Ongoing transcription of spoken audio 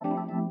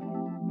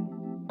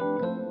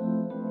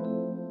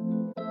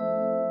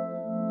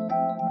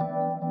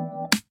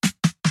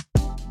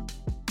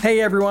Hey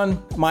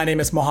everyone, my name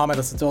is Mohammed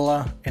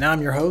and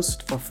I'm your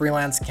host for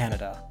Freelance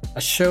Canada,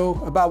 a show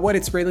about what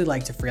it's really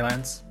like to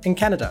freelance in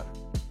Canada.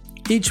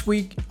 Each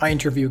week, I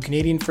interview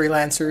Canadian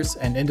freelancers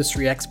and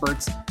industry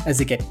experts as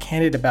they get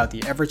candid about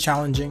the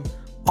ever-challenging,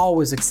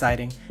 always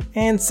exciting,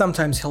 and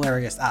sometimes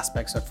hilarious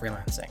aspects of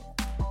freelancing.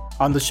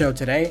 On the show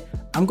today,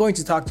 I'm going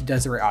to talk to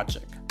Desirae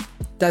Odjick.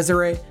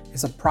 Desirae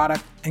is a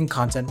product and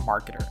content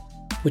marketer,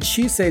 which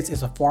she says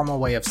is a formal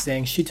way of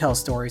saying she tells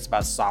stories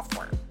about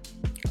software.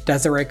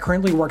 Desirae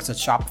currently works at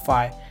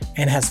Shopify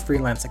and has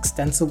freelanced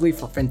extensively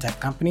for fintech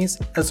companies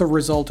as a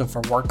result of her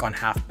work on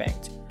Half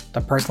Banked,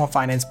 the personal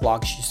finance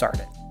blog she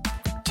started.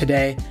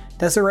 Today,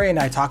 Desirae and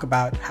I talk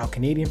about how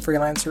Canadian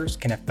freelancers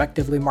can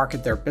effectively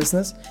market their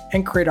business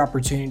and create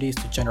opportunities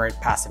to generate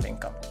passive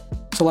income.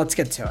 So let's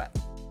get to it.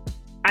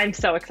 I'm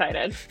so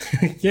excited.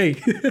 Yay.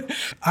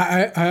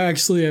 I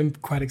actually am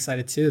quite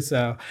excited too.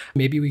 So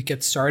maybe we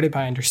get started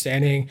by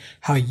understanding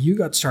how you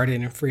got started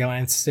in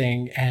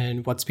freelancing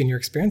and what's been your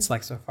experience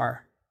like so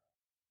far.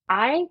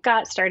 I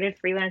got started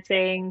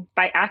freelancing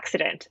by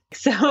accident.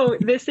 So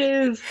this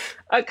is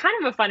a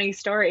kind of a funny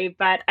story,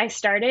 but I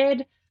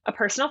started a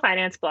personal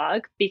finance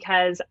blog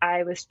because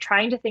I was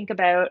trying to think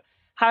about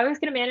how I was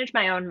going to manage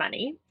my own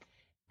money.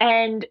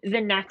 And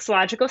the next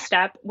logical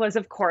step was,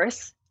 of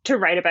course, to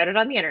write about it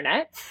on the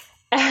internet.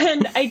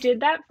 And I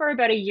did that for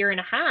about a year and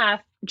a half,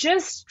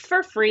 just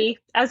for free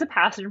as a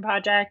passion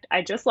project.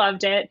 I just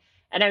loved it.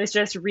 And I was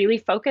just really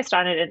focused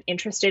on it and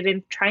interested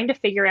in trying to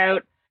figure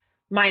out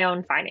my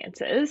own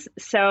finances.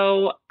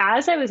 So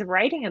as I was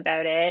writing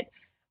about it,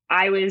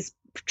 I was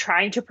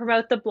trying to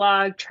promote the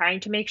blog, trying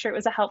to make sure it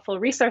was a helpful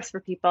resource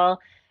for people.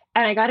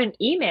 And I got an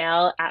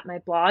email at my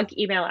blog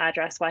email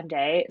address one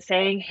day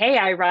saying, hey,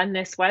 I run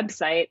this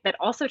website that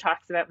also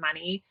talks about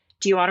money.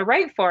 Do you want to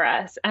write for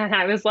us? And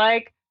I was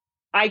like,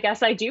 I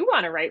guess I do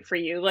want to write for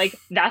you. Like,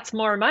 that's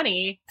more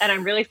money. And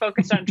I'm really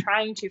focused on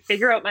trying to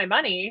figure out my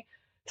money.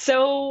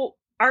 So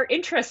our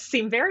interests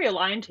seem very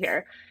aligned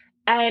here.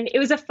 And it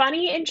was a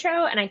funny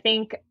intro. And I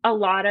think a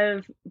lot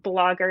of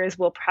bloggers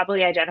will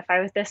probably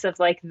identify with this of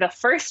like the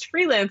first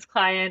freelance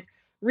client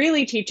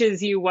really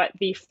teaches you what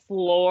the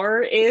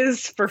floor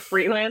is for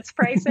freelance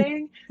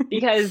pricing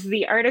because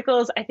the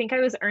articles, I think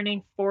I was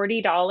earning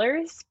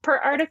 $40 per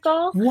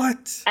article.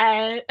 What?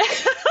 And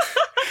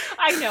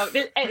I know.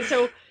 And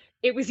so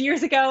it was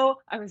years ago.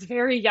 I was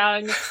very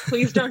young.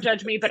 Please don't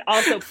judge me, but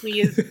also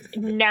please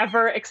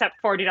never accept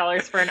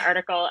 $40 for an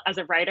article as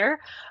a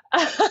writer.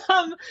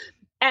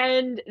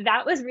 And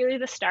that was really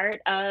the start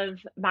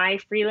of my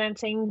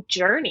freelancing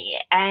journey.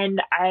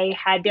 And I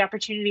had the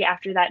opportunity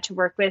after that to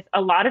work with a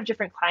lot of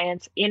different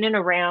clients in and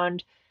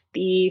around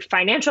the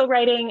financial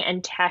writing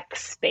and tech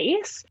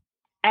space.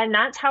 And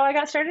that's how I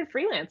got started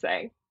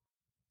freelancing.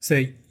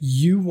 So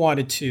you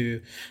wanted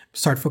to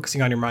start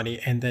focusing on your money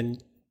and then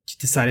you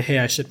decided, hey,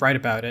 I should write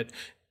about it.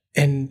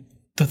 And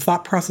the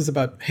thought process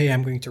about, hey,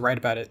 I'm going to write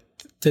about it,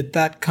 did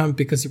that come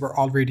because you were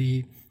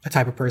already a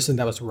type of person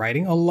that was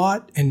writing a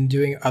lot and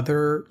doing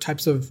other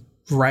types of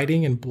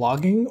writing and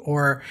blogging?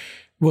 Or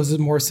was it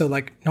more so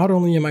like, not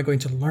only am I going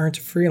to learn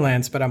to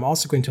freelance, but I'm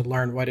also going to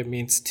learn what it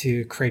means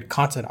to create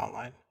content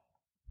online?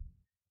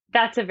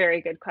 That's a very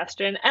good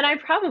question. And I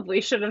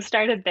probably should have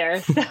started there.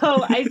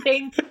 So I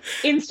think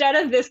instead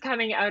of this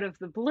coming out of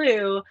the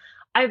blue,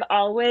 I've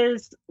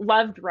always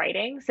loved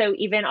writing. So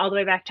even all the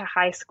way back to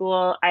high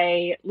school,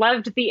 I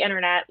loved the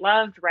internet,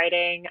 loved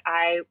writing.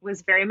 I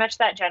was very much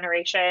that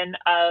generation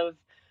of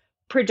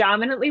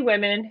predominantly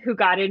women who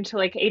got into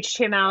like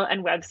HTML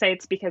and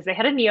websites because they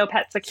had a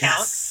Neopets account.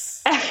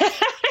 Yes.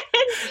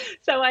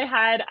 So I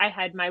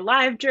had my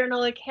live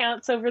journal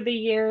accounts over the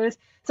years.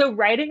 So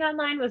writing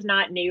online was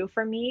not new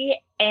for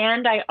me.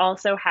 And I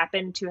also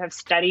happened to have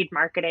studied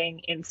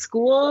marketing in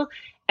school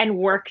and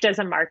worked as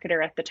a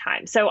marketer at the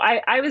time. So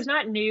I was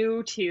not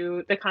new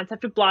to the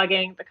concept of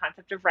blogging, the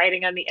concept of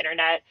writing on the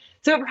internet.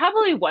 So it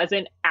probably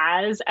wasn't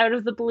as out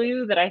of the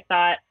blue that I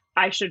thought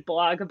I should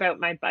blog about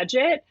my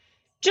budget.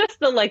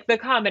 Just the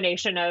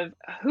combination of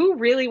who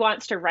really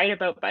wants to write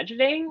about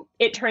budgeting,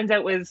 it turns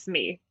out was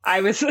me.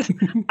 I was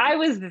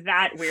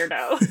that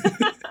weirdo.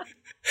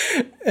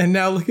 And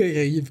now look at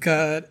you. You've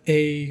got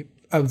a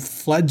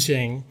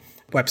fledgling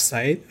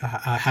website,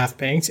 Half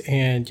Banked,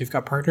 and you've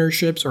got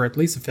partnerships or at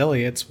least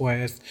affiliates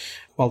with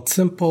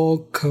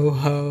Simple,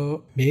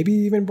 Coho, maybe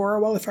even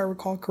Borrowell, if I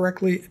recall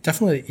correctly.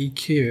 Definitely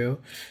EQ.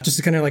 Just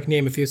to kind of like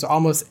name a few. So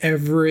almost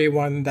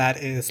everyone that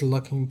is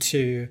looking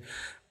to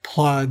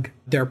plug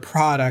their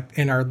product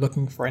and are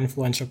looking for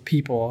influential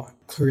people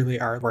clearly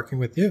are working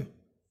with you.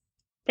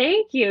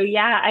 Thank you.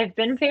 Yeah, I've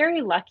been very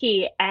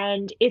lucky.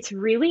 And it's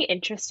really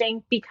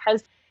interesting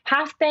because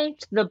Half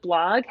Banked, the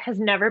blog, has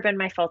never been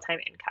my full-time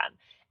income.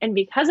 And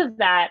because of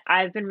that,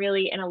 I've been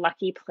really in a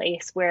lucky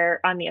place where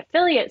on the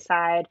affiliate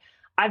side,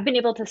 I've been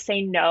able to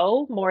say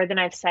no more than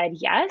I've said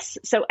yes.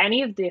 So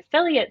any of the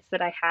affiliates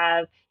that I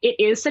have, it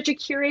is such a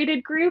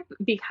curated group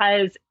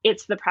because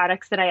it's the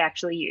products that I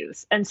actually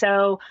use. And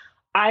so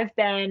I've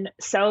been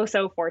so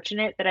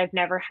fortunate that I've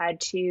never had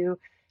to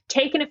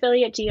take an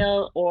affiliate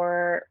deal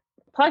or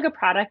plug a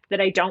product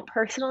that I don't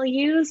personally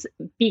use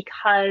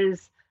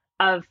because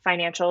of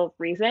financial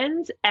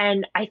reasons.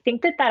 And I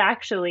think that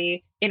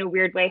actually, in a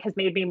weird way, has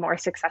made me more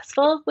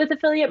successful with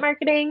affiliate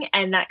marketing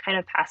and that kind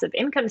of passive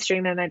income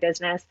stream in my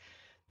business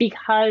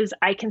because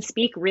I can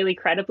speak really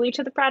credibly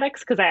to the products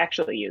because I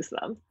actually use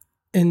them.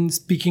 And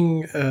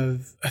speaking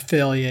of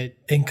affiliate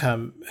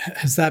income,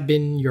 has that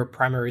been your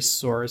primary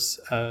source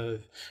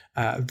of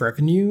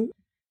revenue?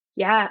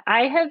 Yeah,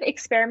 I have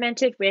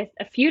experimented with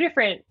a few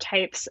different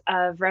types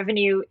of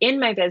revenue in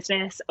my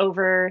business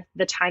over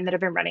the time that I've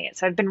been running it.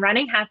 So I've been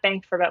running Half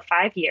Bank for about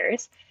 5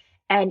 years,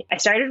 and I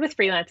started with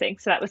freelancing.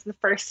 So that was the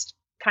first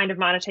kind of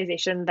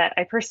monetization that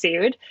I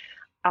pursued.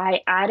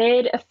 I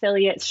added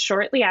affiliates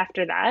shortly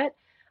after that.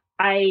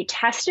 I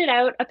tested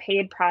out a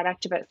paid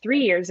product about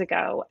 3 years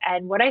ago.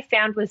 And what I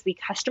found was the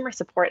customer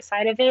support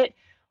side of it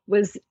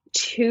was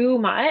too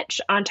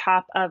much on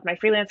top of my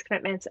freelance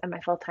commitments and my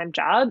full-time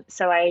job.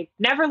 So I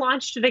never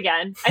launched it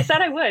again. I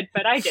said I would,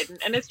 but I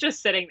didn't. And it's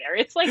just sitting there.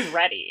 It's like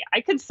ready.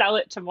 I could sell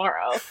it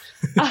tomorrow.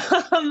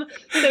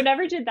 So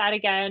never did that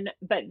again.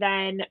 But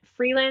then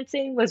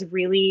freelancing was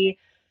really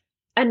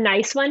a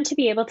nice one to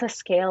be able to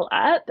scale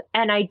up.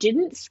 And I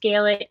didn't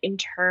scale it in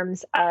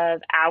terms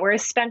of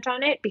hours spent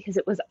on it because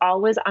it was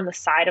always on the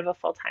side of a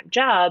full-time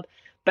job.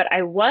 But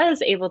I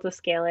was able to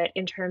scale it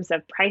in terms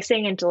of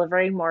pricing and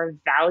delivering more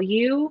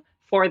value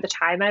for the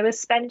time I was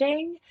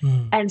spending.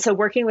 And so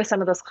working with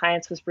some of those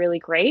clients was really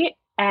great.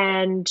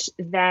 And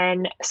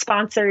then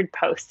sponsored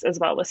posts as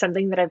well was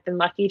something that I've been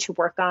lucky to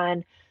work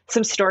on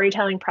some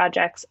storytelling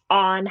projects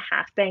on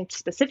Half Banked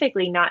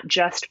specifically, not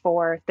just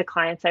for the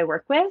clients I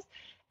work with.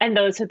 And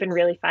those have been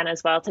really fun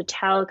as well to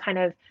tell kind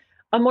of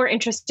a more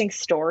interesting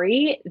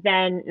story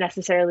than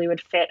necessarily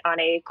would fit on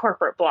a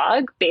corporate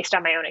blog based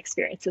on my own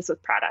experiences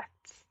with products.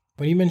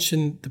 When you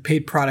mentioned the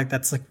paid product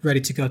that's like ready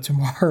to go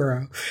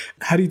tomorrow,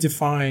 how do you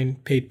define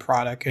paid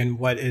product and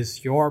what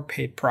is your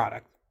paid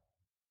product?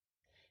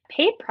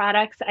 Paid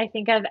products, I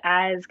think of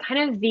as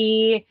kind of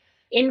the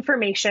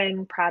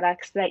information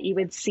products that you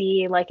would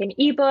see like an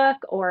ebook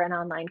or an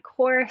online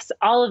course,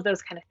 all of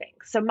those kind of things.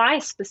 So my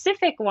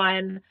specific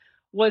one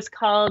was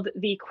called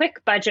the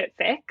Quick Budget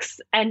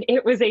Fix. And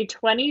it was a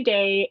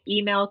 20-day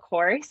email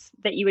course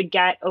that you would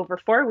get over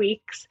 4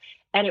 weeks.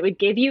 And it would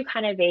give you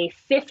kind of a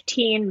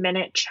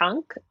 15-minute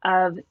chunk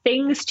of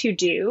things to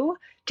do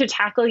to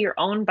tackle your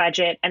own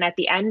budget. And at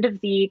the end of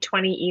the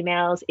 20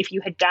 emails, if you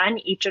had done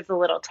each of the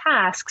little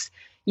tasks,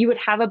 you would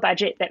have a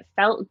budget that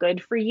felt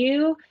good for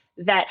you,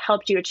 that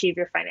helped you achieve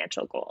your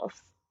financial goals.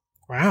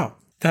 Wow,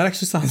 that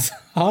actually sounds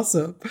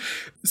awesome.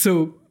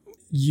 So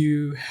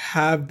you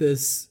have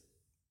this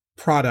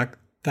product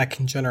that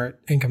can generate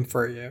income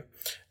for you,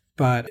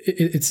 but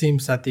it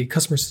seems that the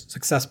customer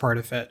success part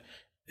of it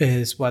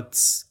is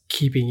what's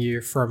keeping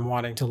you from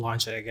wanting to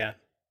launch it again.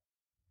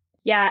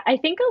 Yeah, I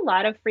think a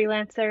lot of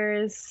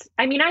freelancers,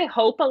 I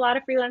hope a lot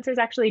of freelancers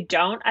actually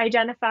don't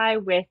identify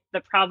with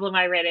the problem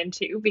I ran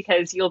into,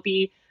 because you'll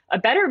be a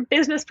better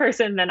business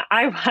person than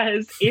I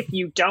was if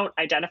you don't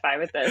identify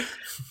with this.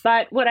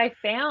 But what I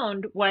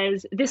found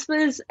was this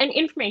was an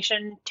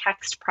information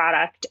text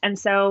product. And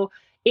so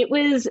it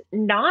was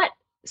not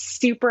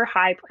super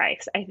high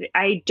price.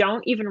 I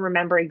don't even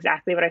remember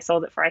exactly what I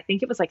sold it for. I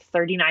think it was like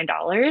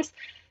 $39.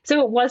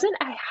 So it wasn't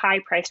a high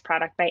priced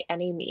product by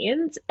any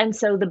means. And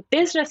so the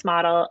business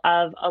model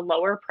of a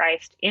lower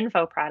priced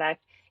info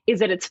product is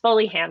that it's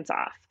fully hands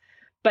off.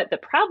 But the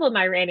problem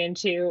I ran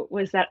into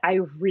was that I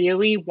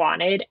really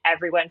wanted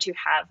everyone to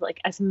have like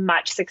as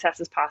much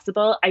success as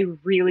possible. I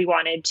really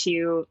wanted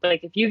to,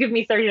 like, if you give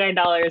me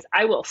 $39,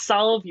 I will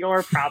solve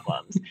your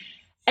problems.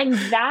 And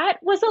that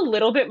was a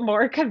little bit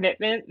more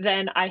commitment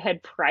than I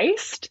had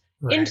priced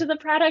into the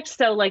product.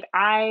 So like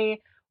I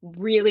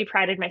really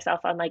prided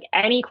myself on like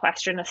any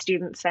question a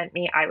student sent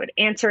me, I would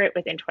answer it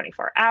within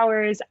 24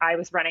 hours. I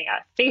was running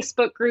a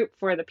Facebook group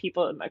for the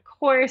people in the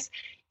course.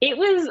 It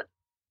was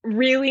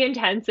really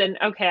intense. And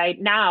okay,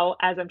 now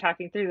as I'm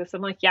talking through this,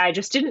 I'm like, yeah, I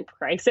just didn't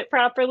price it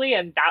properly.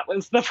 And that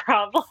was the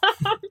problem.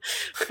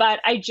 But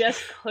I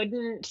just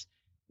couldn't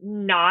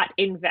not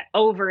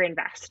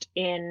overinvest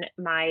in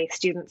my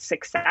students'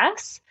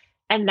 success.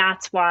 And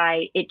that's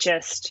why it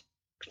just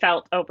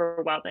felt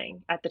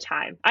overwhelming at the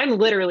time. I'm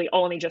literally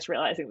only just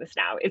realizing this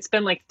now. It's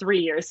been like 3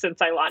 years since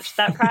I launched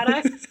that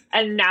product.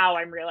 And now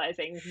I'm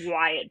realizing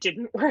why it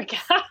didn't work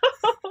out.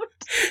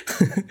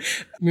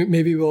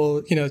 Maybe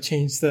we'll,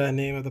 change the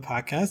name of the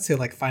podcast to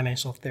like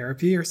financial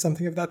therapy or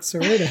something of that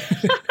sort.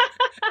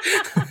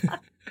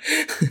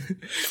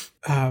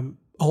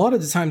 A lot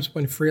of the times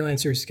when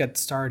freelancers get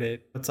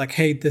started, it's like,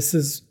 hey, this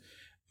is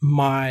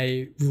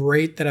my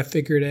rate that I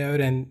figured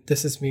out, and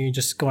this is me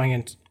just going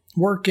and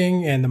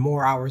working, and the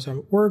more hours I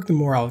work, the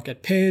more I'll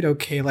get paid.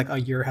 Okay, like a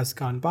year has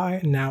gone by,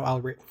 and now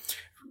I'll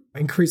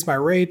increase my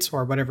rates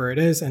or whatever it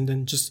is, and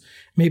then just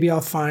maybe I'll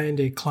find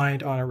a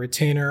client on a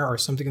retainer or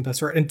something of that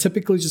sort, and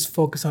typically just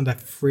focus on that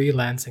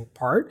freelancing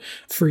part.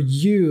 For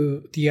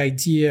you, the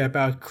idea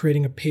about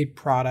creating a paid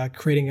product,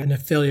 creating an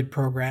affiliate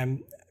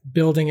program,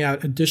 building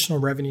out additional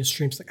revenue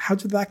streams, like how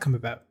did that come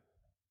about?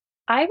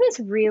 I was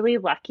really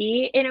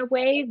lucky in a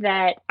way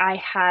that I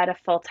had a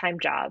full-time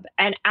job.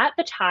 And at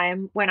the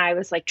time when I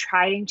was like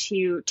trying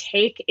to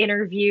take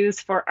interviews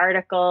for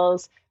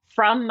articles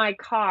from my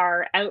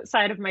car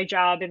outside of my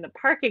job in the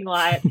parking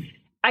lot,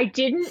 I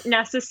didn't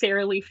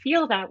necessarily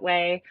feel that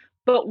way.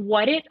 But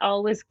what it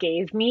always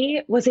gave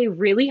me was a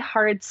really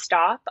hard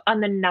stop on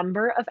the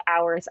number of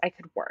hours I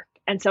could work.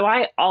 And so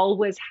I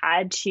always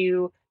had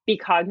to be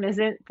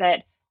cognizant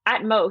that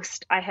at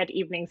most I had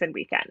evenings and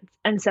weekends.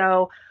 And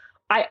so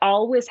I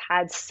always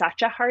had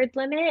such a hard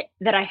limit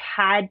that I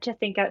had to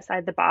think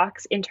outside the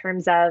box in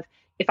terms of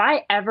if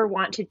I ever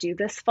want to do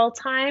this full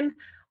time,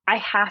 I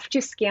have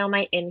to scale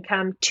my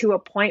income to a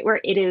point where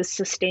it is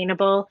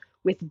sustainable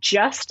with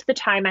just the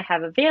time I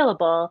have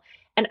available.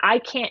 And I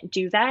can't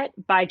do that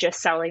by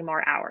just selling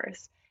more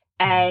hours.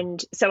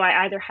 And so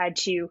I either had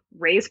to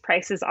raise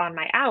prices on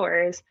my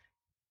hours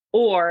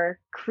or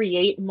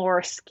create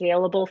more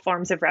scalable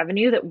forms of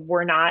revenue that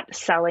were not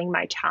selling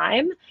my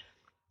time.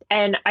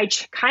 And I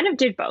kind of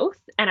did both.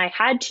 And I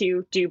had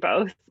to do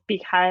both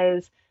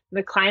because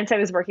the clients I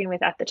was working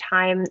with at the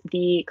time,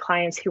 the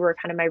clients who were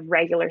kind of my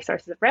regular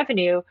sources of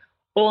revenue,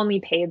 only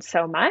paid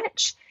so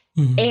much.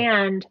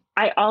 And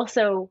I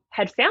also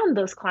had found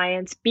those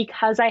clients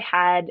because I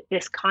had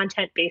this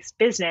content-based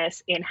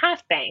business in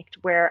Half Banked,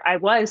 where I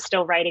was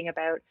still writing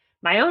about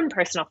my own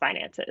personal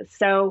finances.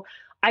 So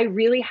I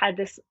really had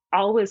this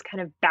always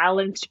kind of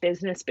balanced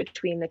business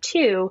between the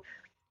two.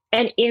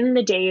 And in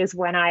the days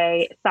when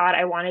I thought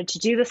I wanted to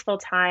do this full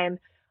time,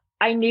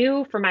 I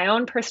knew for my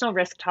own personal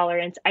risk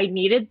tolerance, I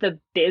needed the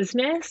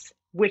business,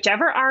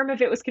 whichever arm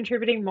of it was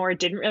contributing more,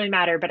 didn't really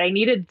matter, but I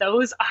needed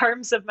those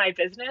arms of my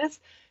business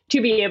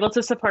to be able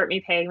to support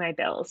me paying my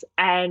bills.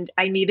 And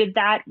I needed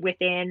that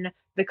within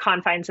the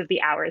confines of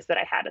the hours that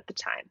I had at the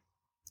time.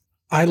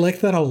 I like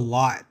that a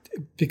lot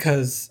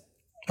because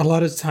a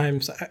lot of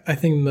times I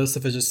think most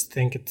of us just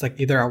think it's like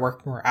either I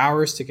work more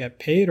hours to get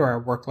paid or I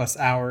work less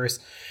hours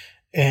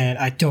and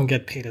I don't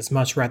get paid as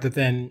much, rather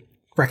than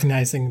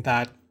recognizing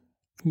that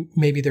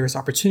maybe there's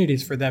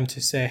opportunities for them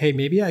to say, hey,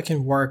 maybe I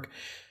can work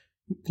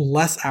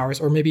less hours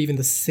or maybe even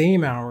the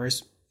same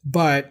hours,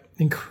 but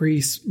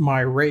increase my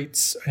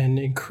rates and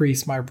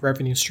increase my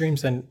revenue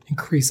streams and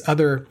increase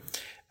other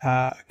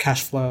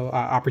cash flow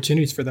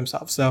opportunities for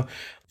themselves. So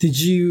did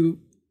you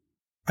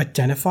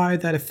identify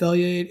that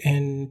affiliate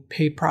and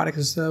paid products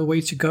is the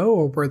way to go,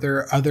 or were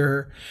there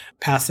other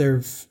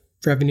passive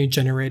revenue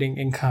generating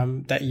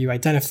income that you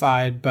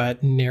identified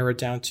but narrowed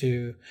down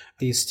to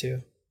these two?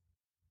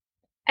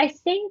 I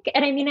think,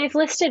 and I mean, I've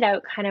listed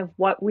out kind of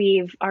what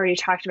we've already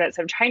talked about.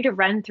 So I'm trying to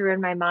run through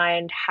in my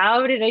mind,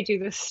 how did I do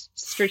this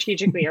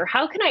strategically, or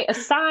how can I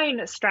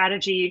assign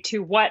strategy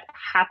to what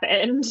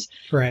happened?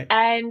 Right.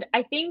 And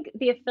I think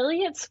the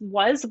affiliates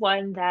was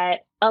one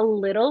that a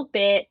little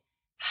bit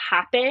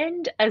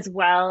happened as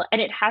well. And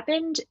it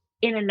happened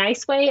in a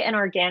nice way and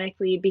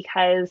organically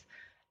because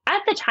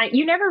at the time,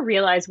 you never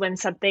realize when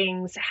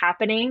something's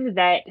happening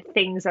that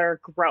things are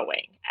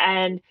growing.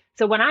 And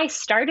so when I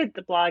started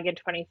the blog in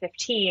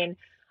 2015,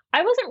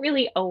 I wasn't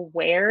really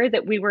aware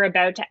that we were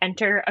about to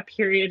enter a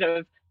period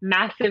of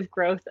massive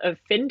growth of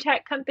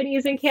fintech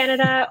companies in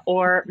Canada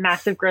or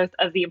massive growth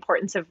of the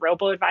importance of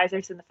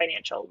robo-advisors in the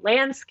financial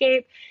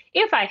landscape.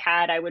 If I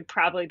had, I would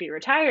probably be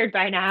retired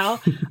by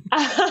now.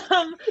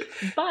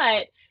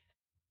 But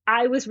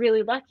I was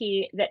really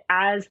lucky that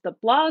as the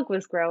blog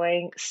was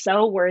growing,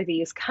 so were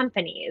these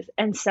companies.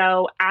 And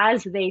so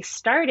as they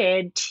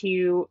started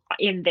to,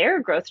 in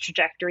their growth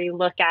trajectory,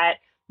 look at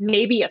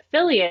maybe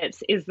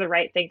affiliates is the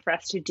right thing for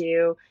us to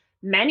do,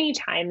 many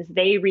times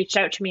they reached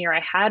out to me or I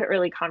had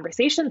early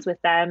conversations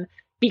with them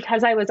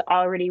because I was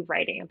already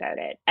writing about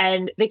it.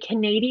 And the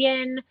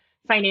Canadian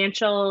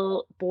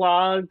financial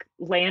blog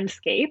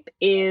landscape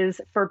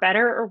is, for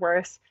better or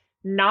worse,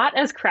 not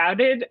as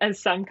crowded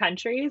as some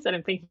countries. And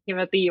I'm thinking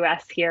about the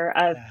US here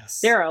of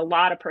there are a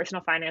lot of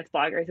personal finance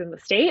bloggers in the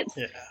States.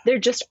 Yeah. There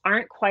just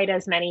aren't quite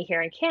as many here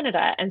in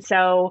Canada. And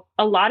so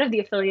a lot of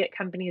the affiliate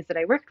companies that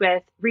I worked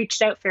with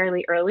reached out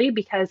fairly early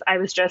because I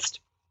was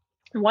just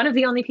one of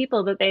the only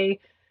people that they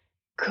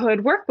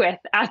could work with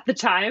at the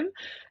time.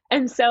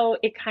 And so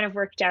it kind of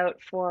worked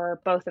out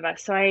for both of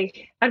us. So I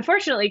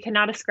unfortunately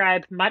cannot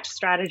ascribe much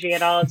strategy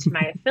at all to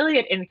my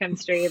affiliate income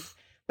streams.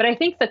 But I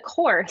think the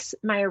course,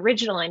 my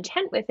original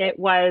intent with it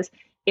was,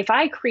 if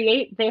I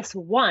create this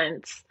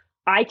once,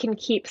 I can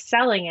keep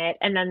selling it.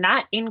 And then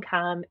that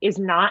income is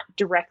not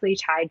directly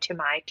tied to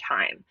my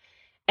time.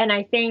 And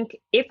I think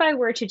if I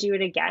were to do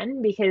it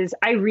again, because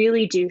I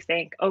really do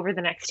think over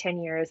the next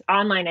 10 years,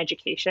 online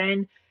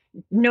education,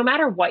 no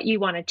matter what you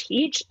want to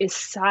teach, is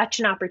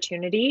such an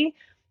opportunity.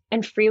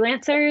 And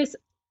freelancers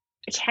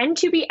tend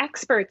to be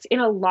experts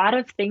in a lot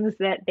of things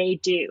that they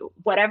do.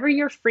 Whatever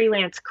your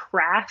freelance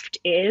craft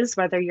is,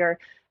 whether you're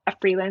a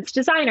freelance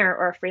designer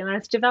or a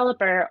freelance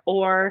developer,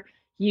 or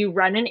you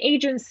run an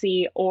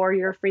agency or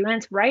you're a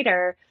freelance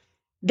writer,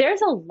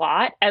 there's a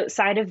lot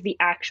outside of the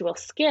actual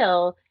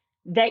skill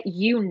that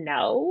you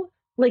know,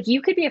 like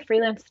you could be a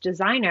freelance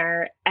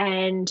designer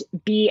and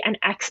be an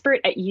expert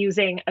at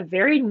using a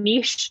very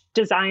niche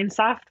design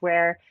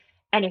software.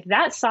 And if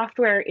that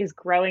software is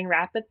growing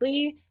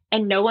rapidly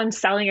and no one's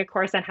selling a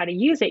course on how to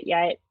use it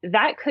yet,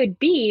 that could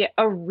be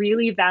a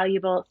really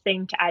valuable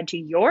thing to add to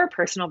your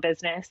personal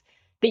business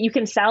that you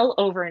can sell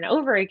over and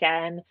over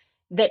again,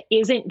 that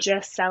isn't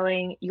just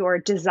selling your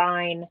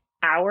design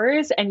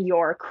hours and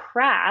your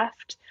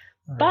craft,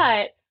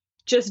 but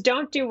just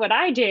don't do what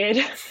I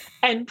did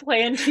and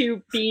plan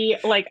to be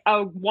like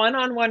a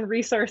one-on-one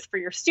resource for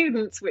your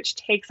students, which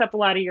takes up a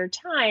lot of your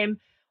time.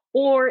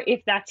 Or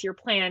if that's your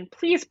plan,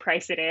 please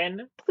price it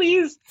in.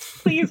 Please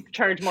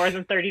charge more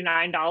than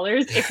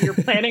 $39 if you're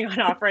planning on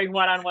offering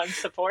one-on-one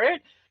support.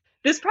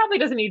 This probably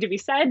doesn't need to be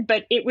said,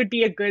 but it would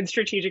be a good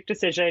strategic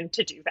decision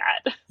to do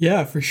that.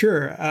 Yeah, for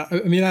sure.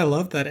 I mean, I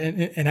love that.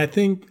 And I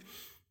think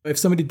if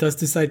somebody does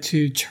decide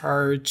to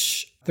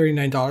charge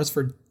 $39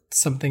 for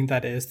something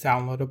that is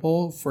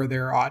downloadable for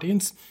their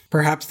audience,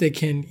 perhaps they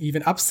can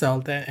even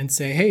upsell that and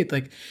say, hey,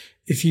 like,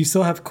 if you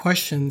still have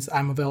questions,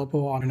 I'm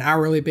available on an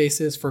hourly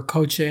basis for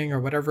coaching or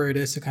whatever it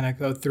is to kind of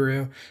go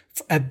through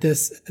at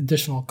this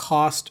additional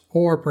cost.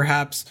 Or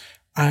perhaps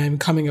I'm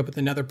coming up with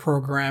another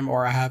program,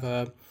 or I have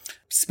a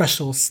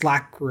special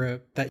Slack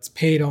group that's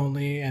paid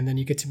only, and then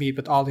you get to meet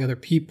with all the other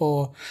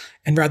people.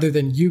 And rather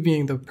than you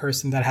being the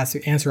person that has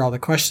to answer all the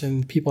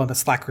questions, people in the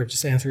Slack group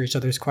just answer each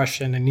other's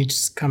question, and you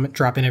just come and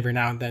drop in every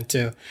now and then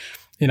to,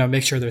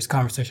 make sure there's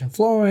conversation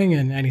flowing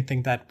and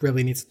anything that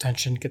really needs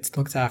attention gets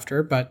looked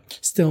after, but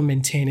still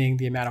maintaining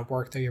the amount of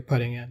work that you're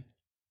putting in.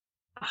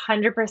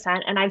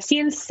 100%. And I've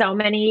seen so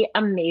many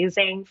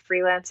amazing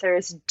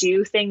freelancers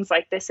do things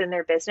like this in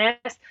their business.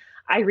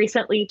 I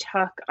recently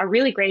took a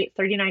really great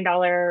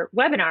 $39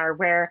 webinar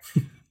where,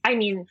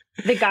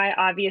 the guy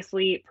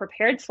obviously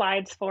prepared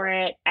slides for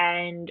it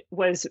and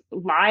was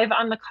live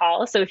on the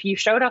call. So if you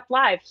showed up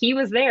live, he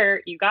was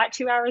there. You got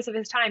 2 hours of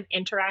his time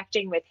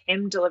interacting with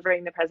him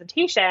delivering the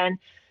presentation.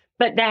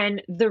 But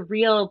then the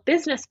real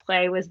business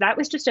play was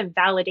just a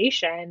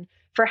validation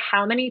for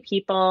how many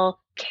people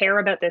care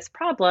about this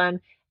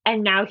problem.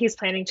 And now he's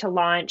planning to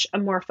launch a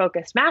more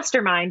focused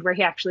mastermind where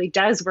he actually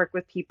does work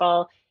with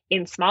people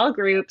in small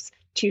groups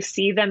to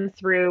see them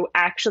through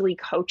actually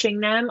coaching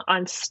them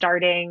on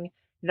starting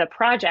the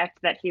project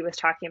that he was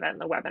talking about in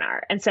the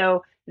webinar. And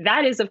so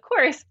that is, of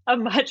course, a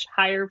much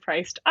higher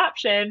priced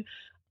option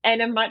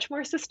and a much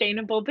more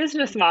sustainable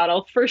business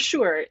model for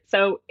sure.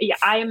 So yeah,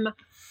 I'm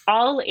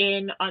all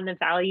in on the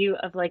value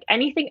of like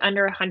anything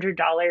under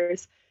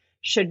 $100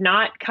 should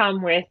not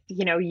come with,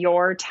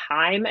 your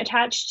time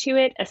attached to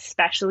it,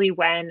 especially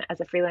when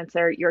as a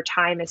freelancer, your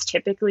time is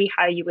typically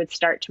how you would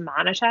start to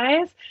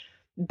monetize.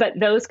 But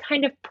those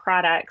kind of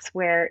products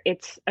where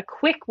it's a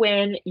quick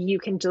win, you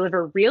can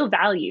deliver real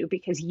value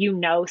because you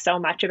know so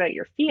much about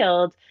your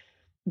field,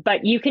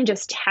 but you can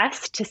just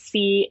test to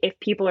see if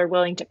people are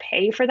willing to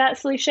pay for that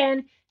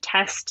solution,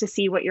 test to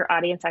see what your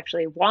audience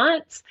actually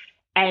wants,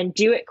 and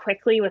do it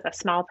quickly with a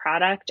small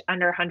product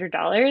under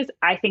 $100.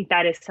 I think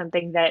that is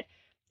something that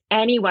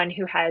anyone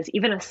who has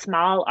even a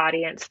small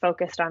audience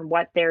focused on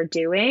what they're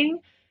doing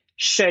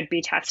should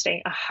be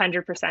testing.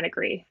 100%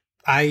 agree.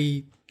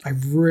 I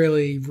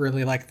really,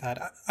 really like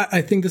that.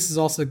 I think this is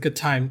also a good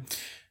time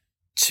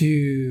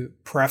to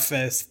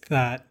preface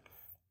that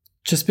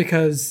just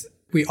because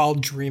we all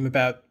dream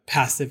about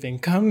passive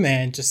income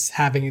and just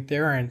having it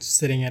there and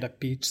sitting at a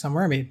beach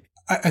somewhere,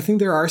 I think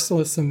there are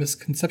still some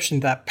misconception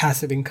that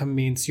passive income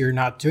means you're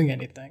not doing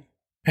anything.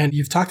 And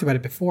you've talked about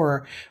it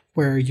before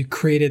where you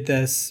created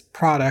this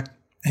product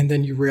and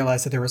then you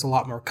realized that there was a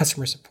lot more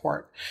customer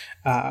support.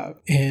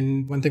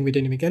 And one thing we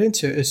didn't even get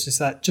into is just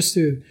that just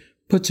to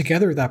put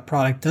together that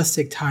product does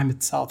take time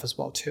itself as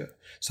well too.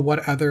 So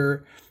what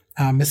other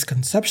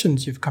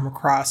misconceptions you've come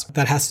across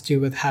that has to do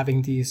with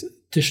having these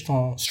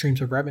additional streams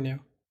of revenue?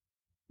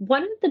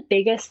 One of the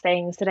biggest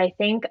things that I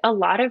think a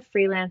lot of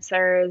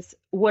freelancers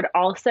would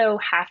also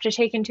have to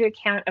take into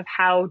account of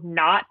how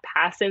not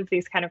passive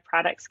these kind of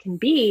products can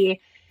be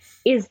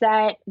is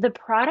that the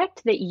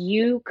product that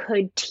you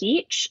could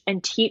teach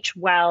and teach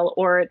well,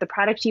 or the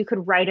product you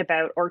could write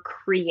about or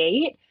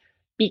create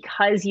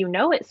because you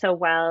know it so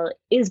well,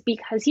 is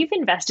because you've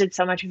invested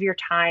so much of your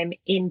time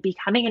in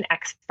becoming an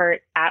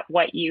expert at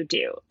what you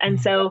do. And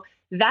so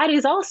that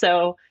is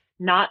also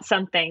not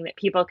something that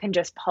people can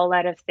just pull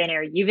out of thin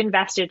air. You've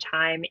invested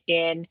time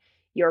in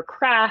your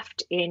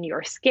craft, in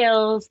your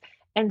skills.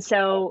 And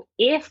so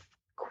if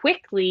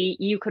quickly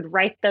you could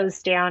write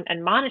those down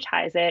and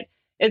monetize it,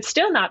 it's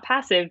still not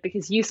passive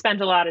because you spent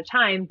a lot of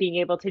time being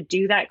able to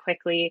do that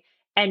quickly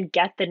and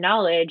get the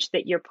knowledge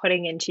that you're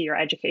putting into your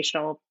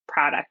educational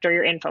product or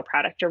your info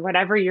product or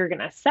whatever you're going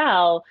to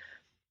sell.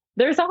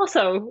 There's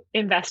also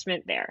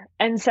investment there.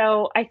 And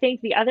so I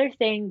think the other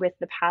thing with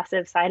the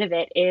passive side of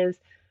it is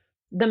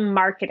the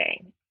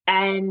marketing.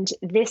 And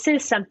this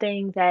is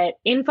something that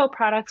info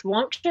products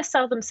won't just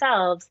sell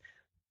themselves,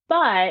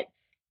 but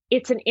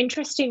it's an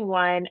interesting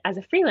one as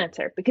a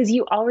freelancer because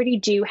you already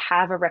do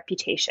have a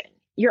reputation.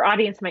 your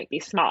audience might be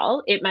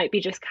small. It might be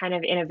just kind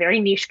of in a very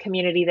niche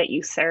community that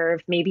you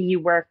serve. Maybe you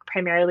work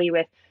primarily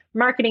with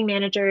marketing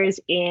managers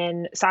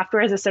in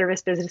software as a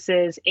service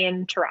businesses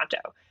in Toronto.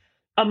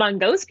 Among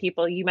those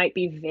people, you might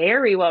be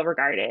very well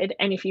regarded.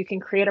 And if you can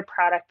create a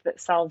product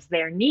that solves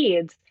their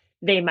needs,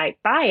 they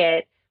might buy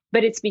it,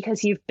 but it's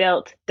because you've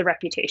built the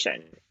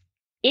reputation.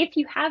 If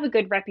you have a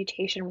good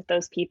reputation with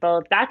those people,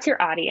 if that's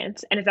your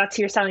audience, and if that's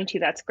who you're selling to,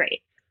 that's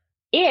great.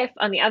 If,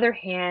 on the other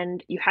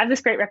hand, you have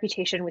this great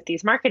reputation with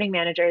these marketing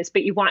managers,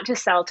 but you want to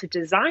sell to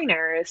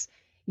designers,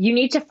 you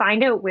need to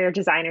find out where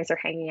designers are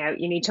hanging out.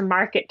 You need to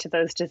market to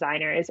those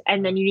designers,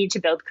 and then you need to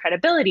build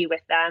credibility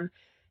with them.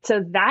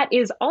 So that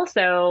is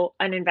also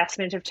an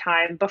investment of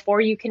time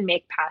before you can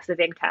make passive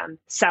income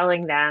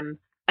selling them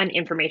an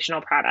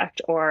informational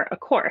product or a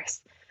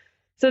course.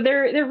 So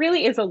there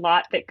really is a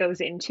lot that goes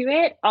into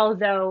it.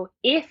 Although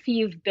if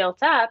you've built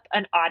up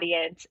an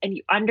audience and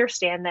you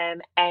understand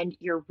them and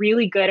you're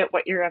really good at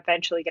what you're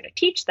eventually going to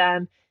teach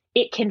them,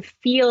 it can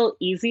feel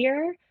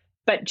easier.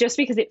 But just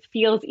because it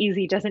feels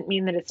easy doesn't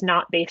mean that it's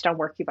not based on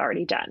work you've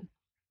already done.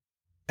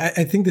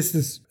 I think this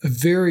is a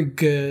very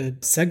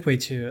good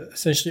segue to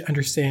essentially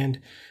understand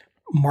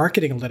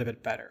marketing a little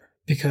bit better.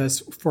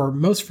 Because for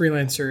most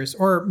freelancers,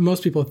 or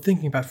most people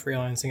thinking about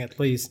freelancing at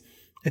least,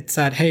 it's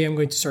that, hey, I'm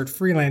going to start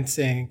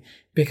freelancing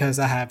because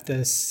I have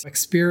this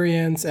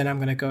experience and I'm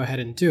going to go ahead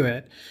and do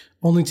it,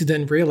 only to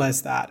then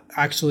realize that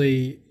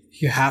actually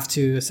you have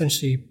to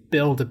essentially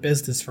build a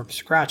business from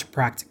scratch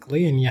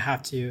practically, and you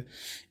have to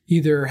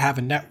either have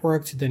a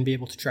network to then be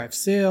able to drive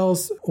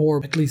sales,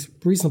 or at least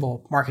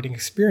reasonable marketing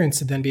experience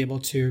to then be able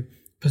to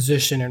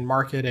position and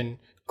market and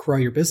grow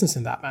your business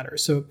in that manner.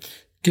 So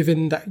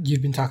given that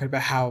you've been talking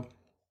about how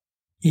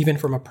even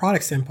from a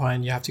product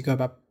standpoint, you have to go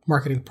about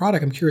marketing the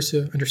product, I'm curious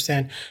to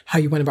understand how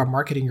you went about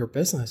marketing your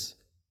business.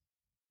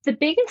 The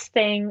biggest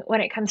thing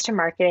when it comes to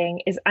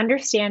marketing is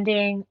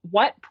understanding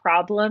what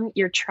problem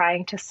you're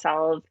trying to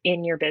solve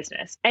in your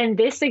business. And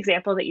this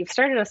example that you've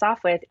started us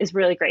off with is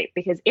really great,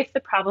 because if the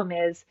problem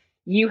is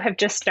you have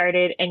just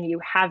started and you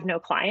have no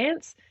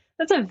clients,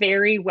 that's a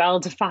very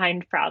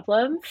well-defined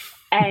problem.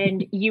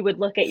 And you would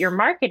look at your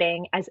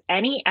marketing as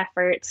any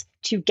efforts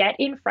to get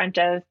in front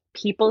of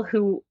people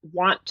who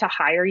want to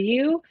hire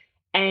you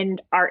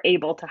and are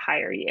able to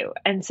hire you.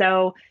 And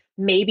so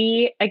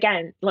maybe,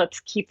 again, let's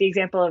keep the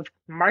example of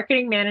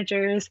marketing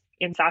managers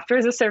in software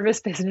as a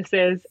service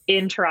businesses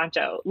in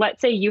Toronto.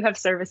 Let's say you have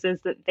services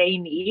that they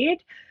need.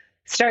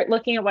 Start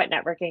looking at what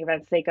networking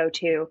events they go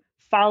to,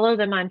 follow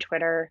them on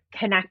Twitter,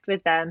 connect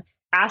with them,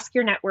 ask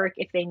your network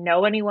if they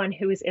know anyone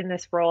who is in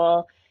this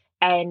role,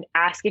 and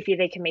ask if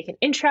they can make an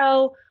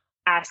intro,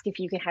 ask if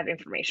you can have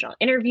informational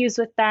interviews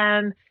with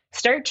them.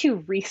 Start to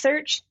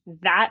research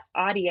that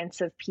audience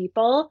of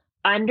people,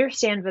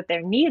 understand what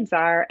their needs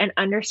are, and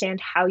understand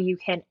how you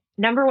can,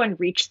 number one,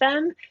 reach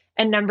them,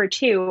 and number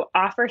two,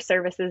 offer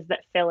services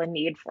that fill a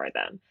need for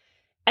them.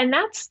 And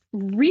that's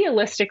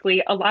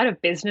realistically a lot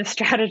of business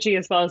strategy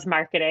as well as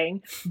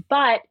marketing.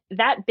 But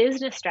that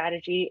business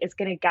strategy is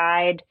going to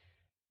guide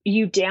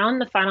you down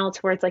the funnel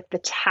towards like the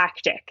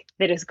tactic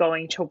that is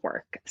going to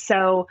work.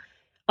 So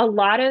a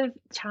lot of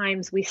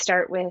times we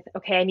start with,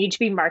 okay, I need to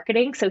be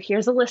marketing. So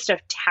here's a list of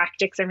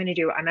tactics I'm going to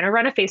do. I'm going to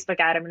run a Facebook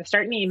ad. I'm going to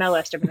start an email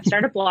list. I'm going to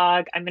start a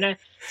blog. I'm going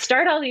to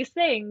start all these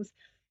things.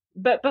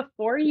 But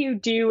before you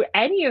do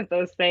any of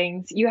those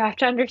things, you have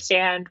to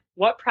understand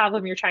what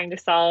problem you're trying to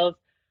solve,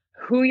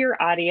 who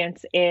your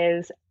audience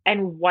is,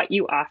 and what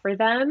you offer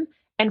them.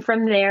 And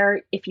from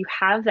there, if you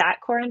have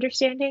that core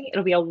understanding,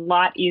 it'll be a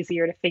lot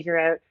easier to figure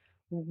out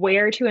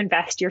where to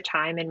invest your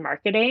time in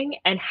marketing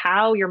and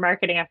how your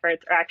marketing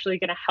efforts are actually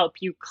going to help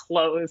you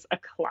close a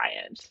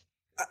client.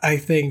 I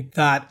think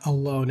that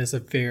alone is a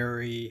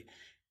very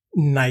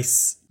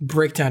nice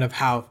breakdown of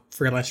how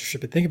freelancers should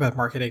be thinking about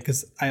marketing,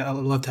 because I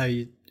loved how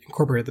you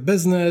incorporated the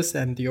business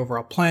and the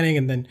overall planning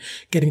and then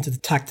getting to the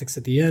tactics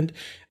at the end.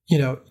 You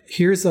know,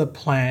 here's a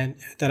plan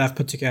that I've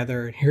put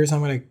together, and here's how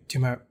I'm going to do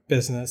my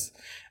business.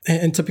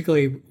 And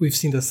typically we've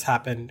seen this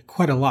happen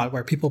quite a lot,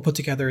 where people put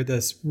together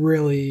this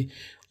really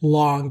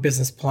long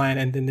business plan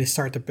and then they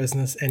start their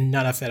business and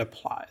none of it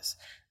applies.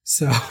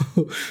 So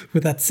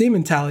with that same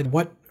mentality,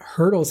 what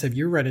hurdles have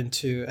you run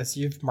into as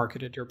you've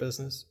marketed your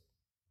business?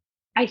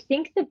 I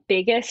think the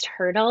biggest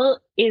hurdle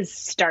is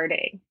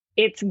starting.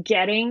 It's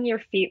getting your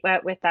feet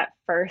wet with that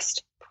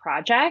first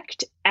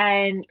project.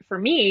 And for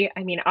me,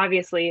 I mean,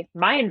 obviously,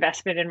 my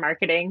investment in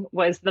marketing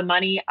was the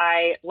money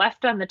I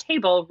left on the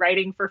table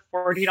writing for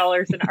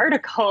 $40 an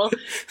article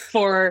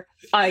for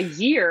a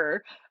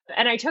year.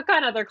 And I took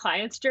on other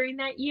clients during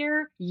that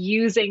year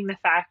using the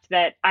fact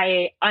that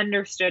I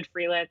understood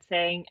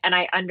freelancing and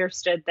I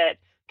understood that,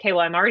 okay,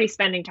 well, I'm already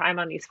spending time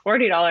on these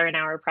 $40 an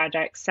hour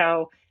projects.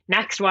 So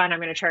next one, I'm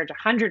going to charge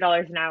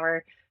 $100 an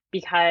hour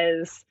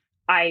because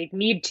I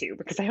need to,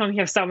 because I only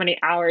have so many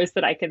hours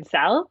that I can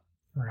sell.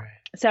 Right.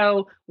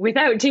 So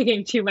without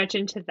digging too much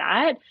into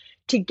that,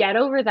 to get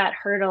over that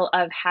hurdle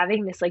of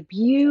having this like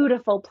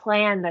beautiful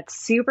plan that's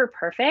super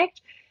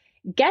perfect,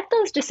 get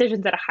those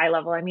decisions at a high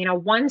level. I mean, a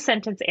one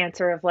sentence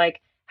answer of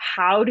like,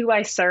 how do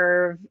I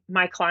serve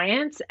my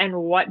clients and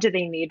what do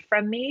they need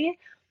from me?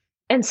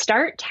 And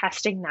start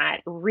testing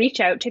that.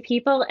 Reach out to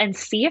people and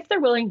see if they're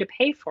willing to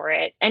pay for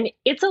it. And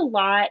it's a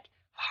lot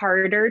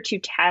harder to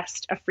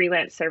test a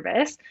freelance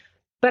service.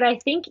 But I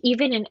think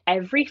even in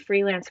every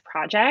freelance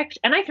project,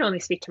 and I can only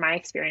speak to my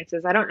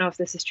experiences, I don't know if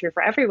this is true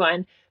for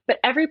everyone, but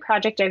every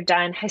project I've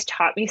done has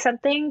taught me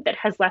something that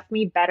has left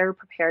me better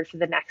prepared for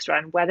the next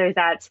one, whether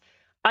that's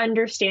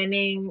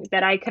understanding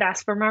that I could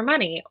ask for more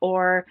money,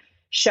 or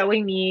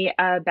showing me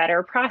a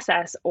better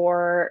process,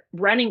 or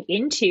running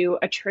into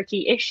a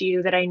tricky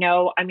issue that I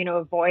know I'm going to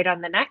avoid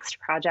on the next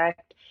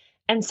project.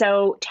 And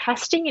so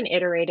testing and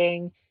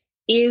iterating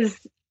is,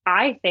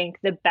 I think,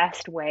 the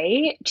best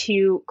way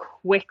to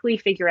quickly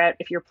figure out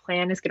if your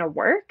plan is going to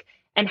work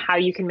and how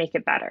you can make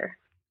it better.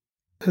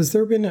 Has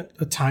there been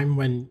a time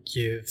when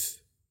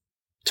you've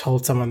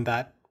told someone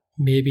that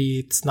maybe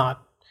it's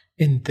not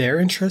in their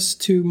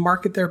interest to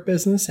market their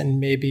business and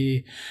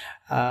maybe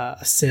a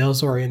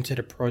sales-oriented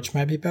approach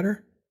might be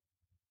better?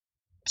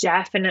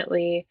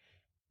 Definitely.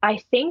 I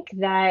think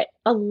that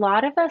a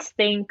lot of us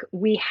think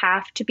we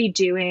have to be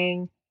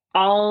doing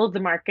all the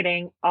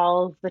marketing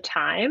all the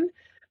time,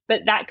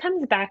 but that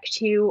comes back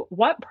to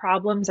what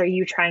problems are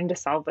you trying to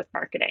solve with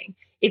marketing?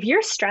 If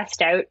you're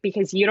stressed out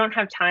because you don't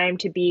have time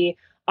to be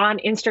on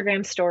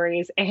Instagram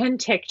stories and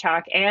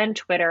TikTok and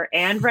Twitter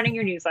and running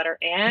your newsletter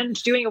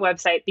and doing a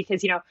website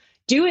because,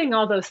 doing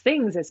all those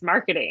things is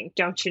marketing,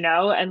 don't you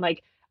know? And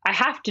like, I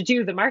have to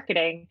do the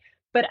marketing.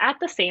 But at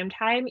the same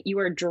time, you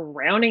are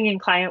drowning in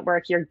client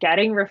work, you're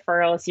getting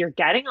referrals, you're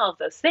getting all of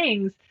those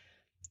things.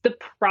 The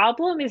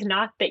problem is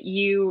not that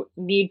you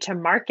need to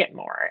market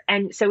more.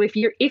 And so if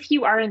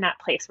you are in that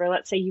place where,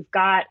 let's say, you've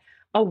got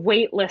a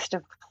wait list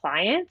of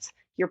clients,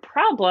 your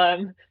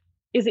problem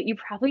is that you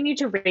probably need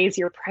to raise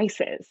your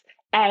prices.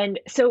 And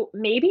so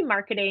maybe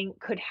marketing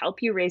could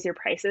help you raise your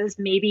prices.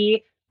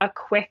 Maybe a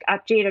quick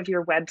update of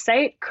your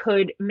website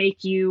could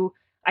make you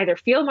either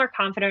feel more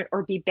confident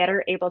or be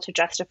better able to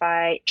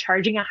justify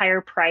charging a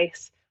higher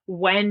price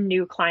when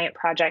new client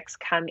projects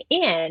come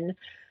in.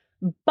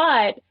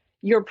 But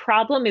your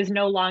problem is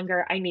no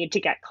longer, I need to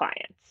get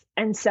clients.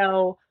 And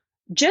so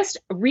just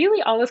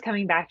really always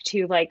coming back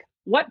to like,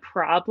 what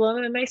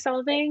problem am I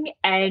solving?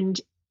 And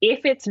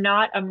if it's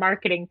not a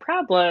marketing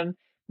problem,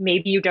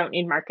 maybe you don't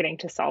need marketing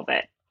to solve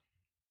it.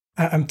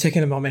 I'm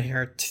taking a moment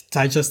here to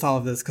digest all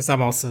of this because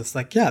I'm also just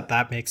like, yeah,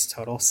 that makes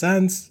total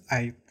sense.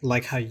 I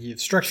like how you've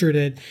structured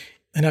it.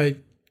 And I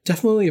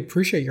definitely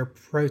appreciate your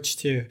approach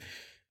to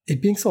it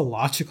being so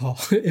logical,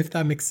 if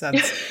that makes sense.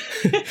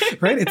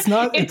 Right? It's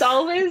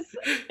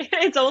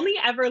only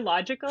ever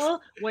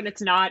logical when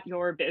it's not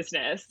your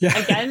business. Yeah.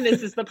 Again,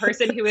 this is the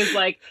person who is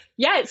like,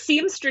 yeah, it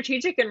seems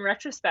strategic in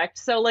retrospect.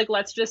 So like,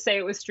 let's just say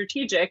it was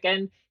strategic.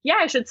 And yeah,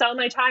 I should sell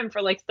my time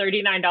for like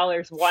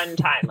 $39 one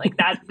time. Like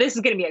that, this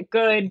is going to be a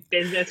good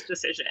business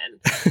decision.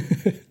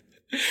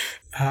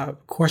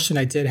 Question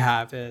I did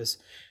have is,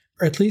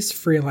 or at least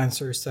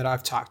freelancers that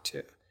I've talked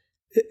to,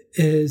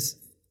 is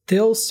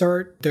they'll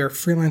start their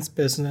freelance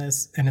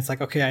business and it's like,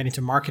 okay, I need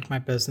to market my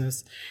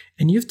business.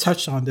 And you've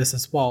touched on this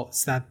as well.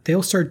 It's that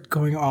they'll start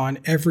going on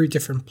every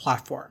different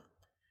platform.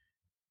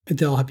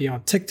 They'll be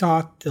on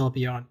TikTok, they'll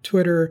be on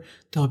Twitter,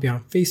 they'll be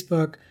on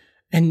Facebook.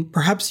 And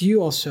perhaps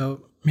you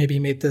also maybe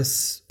made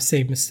this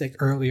same mistake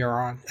earlier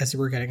on as you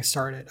were getting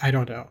started. I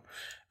don't know.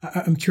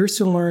 I'm curious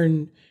to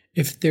learn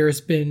if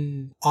there's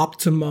been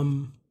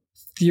optimum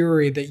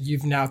theory that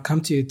you've now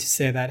come to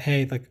say that,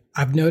 hey, like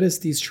I've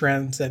noticed these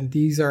trends and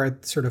these are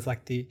sort of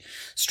like the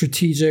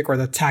strategic or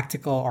the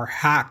tactical or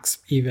hacks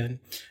even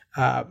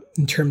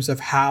in terms of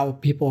how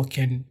people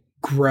can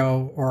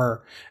grow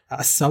or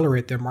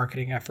accelerate their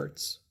marketing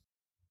efforts.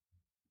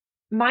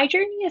 My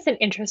journey is an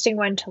interesting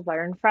one to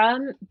learn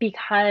from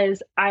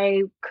because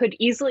I could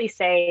easily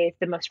say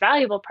the most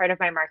valuable part of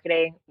my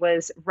marketing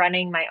was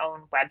running my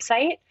own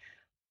website.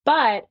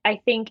 But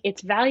I think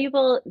it's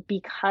valuable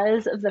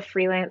because of the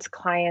freelance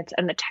clients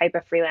and the type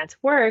of freelance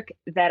work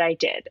that I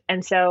did.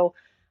 And so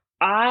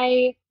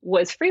I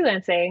was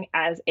freelancing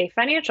as a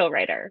financial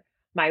writer.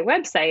 My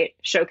website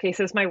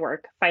showcases my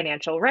work,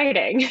 financial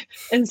writing.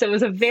 And so it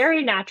was a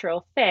very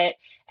natural fit.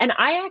 And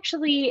I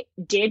actually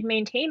did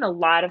maintain a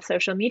lot of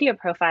social media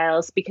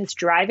profiles because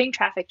driving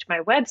traffic to my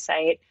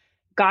website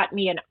got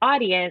me an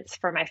audience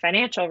for my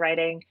financial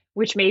writing,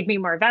 which made me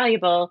more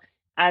valuable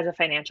as a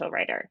financial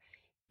writer.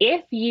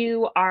 If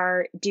you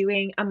are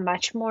doing a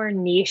much more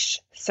niche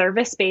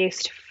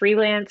service-based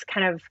freelance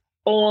kind of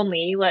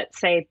only,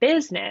 let's say,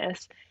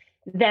 business,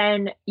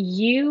 then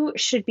you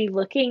should be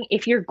looking,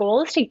 if your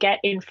goal is to get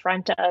in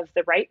front of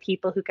the right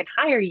people who can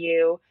hire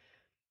you,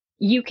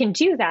 you can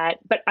do that,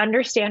 but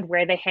understand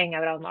where they hang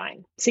out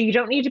online. So you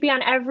don't need to be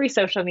on every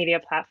social media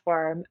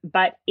platform,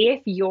 but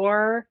if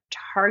your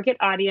target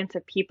audience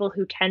of people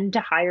who tend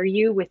to hire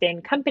you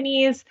within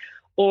companies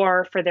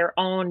or for their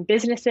own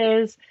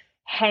businesses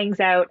hangs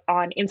out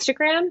on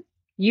Instagram,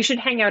 you should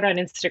hang out on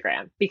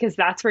Instagram because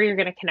that's where you're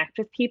going to connect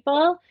with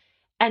people.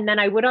 And then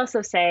I would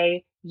also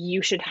say,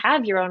 you should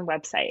have your own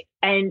website.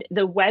 And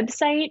the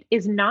website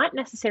is not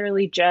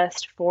necessarily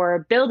just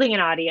for building an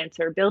audience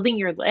or building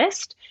your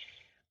list.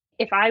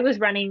 If I was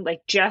running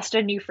like just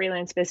a new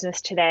freelance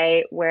business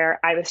today where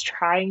I was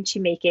trying to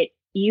make it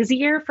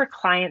easier for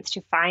clients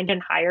to find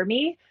and hire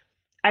me,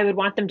 I would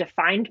want them to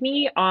find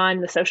me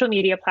on the social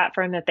media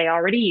platform that they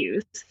already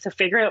use. So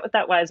figure out what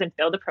that was and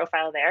build a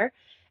profile there.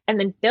 And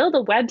then build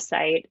a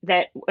website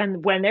that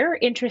when they're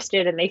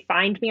interested and they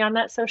find me on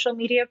that social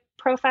media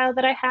profile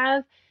that I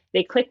have,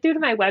 they click through to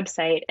my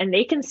website and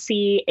they can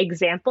see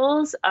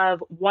examples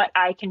of what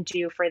I can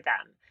do for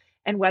them.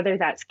 And whether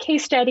that's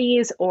case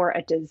studies or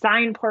a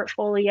design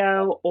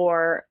portfolio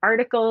or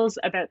articles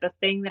about the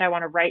thing that I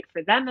want to write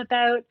for them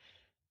about,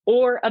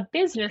 or a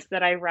business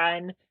that I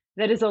run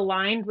that is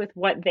aligned with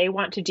what they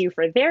want to do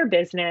for their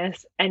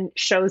business and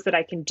shows that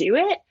I can do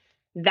it,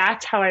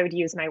 that's how I would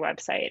use my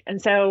website.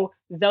 And so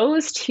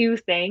those two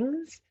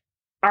things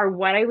are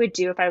what I would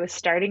do if I was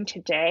starting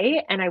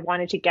today and I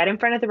wanted to get in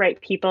front of the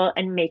right people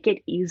and make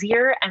it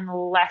easier and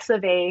less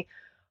of a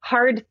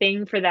hard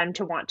thing for them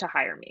to want to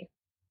hire me.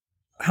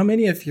 How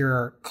many of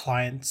your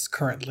clients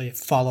currently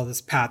follow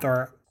this path?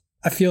 Or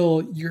I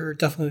feel you're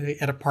definitely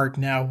at a part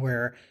now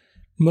where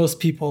most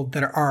people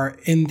that are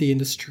in the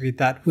industry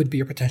that would be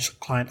a potential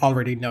client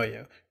already know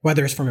you,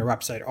 whether it's from your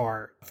website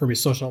or from your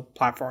social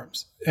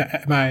platforms.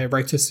 Am I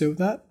right to assume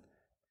that?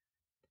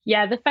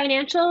 Yeah, the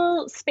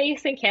financial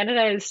space in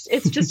Canada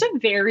it's just a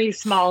very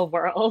small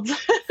world.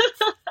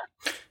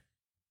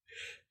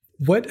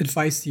 What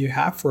advice do you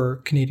have for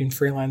Canadian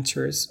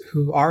freelancers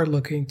who are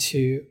looking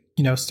to,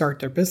 start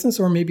their business,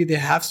 or maybe they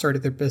have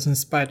started their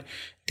business, but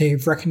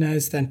they've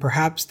recognized that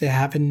perhaps they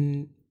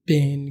haven't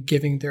been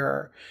giving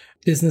their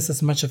business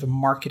as much of a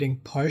marketing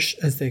push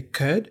as they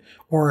could,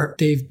 or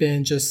they've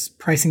been just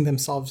pricing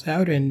themselves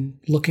out and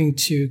looking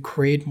to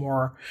create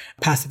more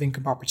passive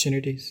income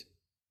opportunities?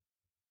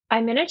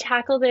 I'm going to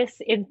tackle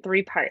this in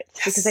three parts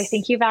because I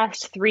think you've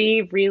asked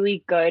three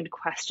really good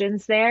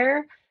questions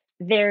there.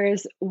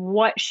 There's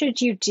what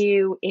should you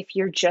do if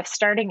you're just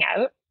starting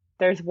out?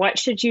 There's what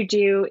should you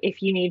do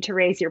if you need to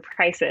raise your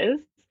prices?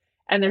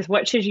 And there's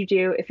what should you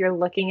do if you're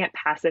looking at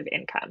passive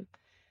income?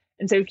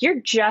 And so if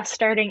you're just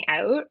starting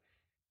out,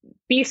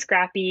 be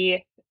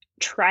scrappy,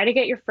 try to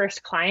get your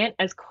first client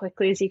as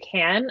quickly as you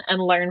can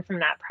and learn from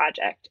that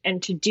project.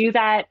 And to do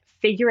that,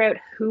 figure out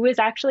who is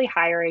actually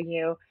hiring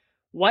you,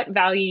 what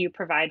value you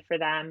provide for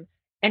them,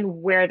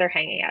 and where they're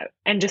hanging out.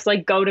 And just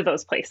like go to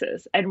those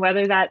places. And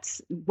whether that's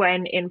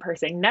when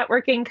in-person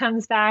networking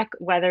comes back,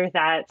 whether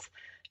that's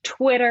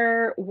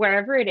Twitter,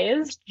 wherever it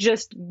is,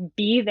 just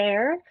be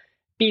there,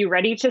 be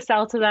ready to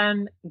sell to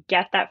them,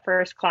 get that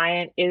first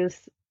client is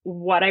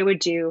what I would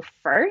do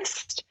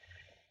first.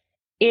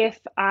 If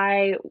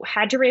I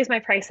had to raise my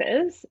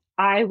prices,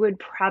 I would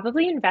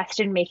probably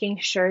invest in making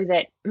sure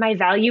that my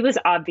value is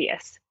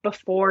obvious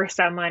before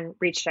someone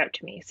reached out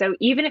to me. So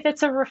even if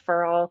it's a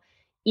referral,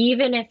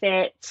 even if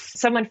it's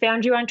someone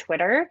found you on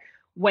Twitter,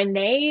 when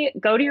they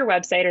go to your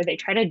website or they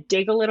try to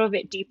dig a little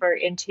bit deeper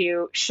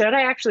into, should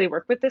I actually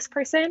work with this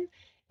person?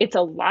 It's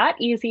a lot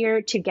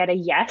easier to get a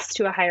yes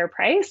to a higher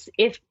price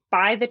if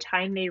by the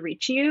time they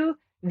reach you,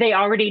 they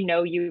already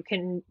know you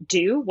can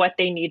do what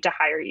they need to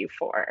hire you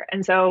for.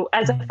 And so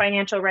as a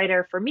financial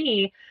writer, for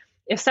me,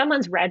 if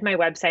someone's read my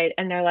website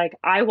and they're like,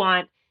 I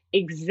want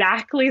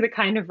exactly the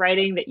kind of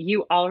writing that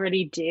you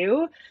already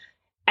do,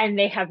 and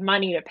they have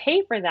money to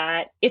pay for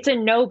that, it's a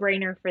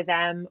no-brainer for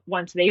them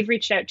once they've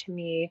reached out to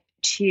me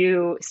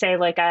to say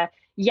like a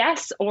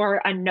yes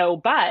or a no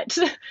but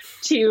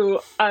to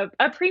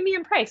a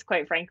premium price,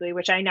 quite frankly,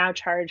 which I now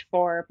charge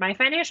for my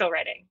financial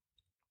writing.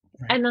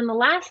 Right. And then the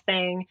last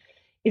thing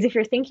is if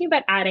you're thinking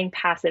about adding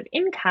passive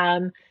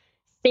income,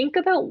 think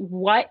about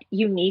what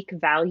unique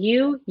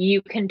value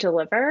you can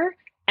deliver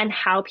and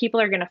how people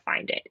are going to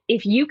find it.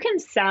 If you can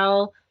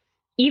sell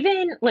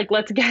even like,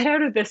 let's get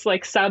out of this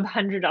like sub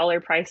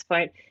 $100 price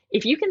point.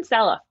 If you can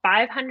sell a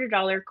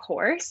 $500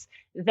 course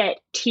that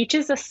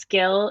teaches a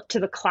skill to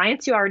the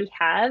clients you already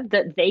have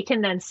that they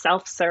can then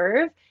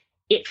self-serve,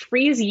 it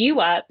frees you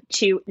up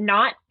to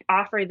not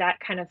offer that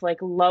kind of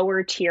like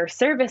lower tier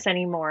service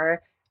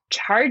anymore,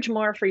 charge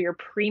more for your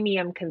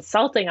premium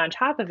consulting on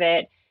top of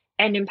it,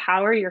 and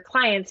empower your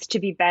clients to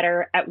be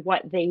better at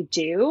what they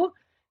do.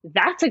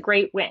 That's a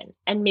great win.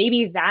 And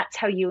maybe that's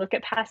how you look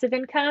at passive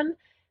income.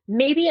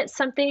 Maybe it's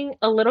something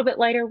a little bit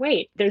lighter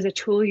weight. There's a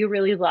tool you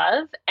really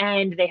love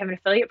and they have an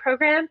affiliate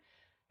program.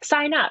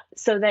 Sign up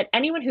so that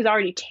anyone who's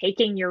already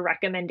taking your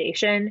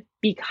recommendation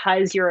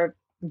because you're a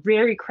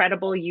very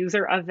credible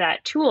user of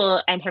that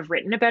tool and have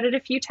written about it a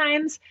few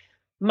times,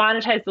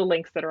 monetize the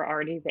links that are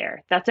already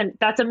there. That's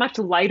a much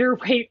lighter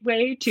weight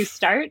way to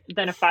start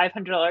than a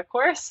 $500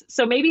 course.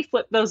 So maybe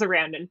flip those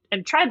around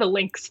and try the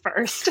links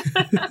first.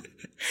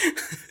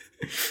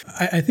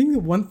 I think the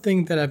one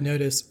thing that I've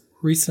noticed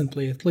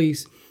recently, at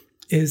least,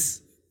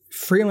 is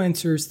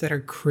freelancers that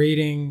are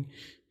creating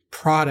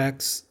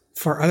products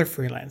for other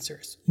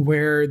freelancers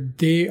where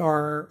they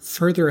are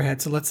further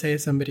ahead. So let's say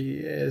somebody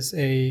is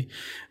a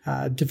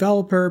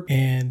developer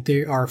and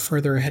they are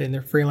further ahead in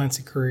their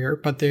freelancing career,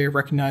 but they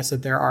recognize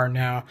that there are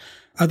now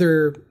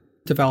other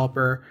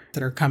developer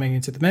that are coming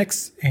into the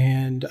mix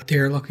and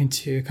they're looking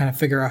to kind of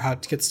figure out how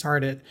to get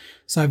started.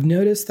 So I've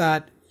noticed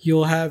that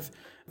you'll have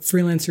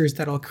freelancers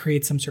that'll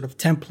create some sort of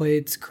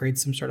templates, create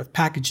some sort of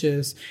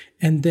packages,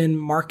 and then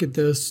market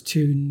those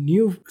to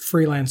new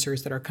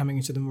freelancers that are coming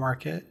into the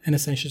market and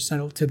essentially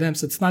sell to them.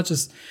 So it's not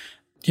just,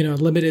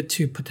 limited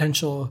to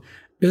potential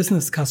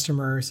business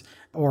customers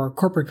or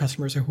corporate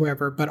customers or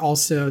whoever, but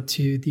also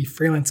to the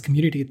freelance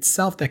community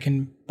itself that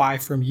can buy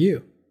from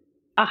you.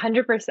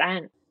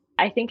 100%.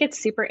 I think it's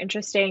super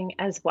interesting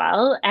as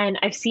well. And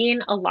I've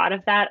seen a lot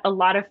of that, a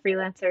lot of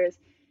freelancers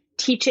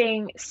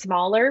teaching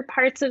smaller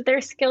parts of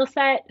their skill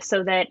set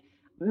so that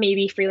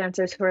maybe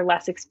freelancers who are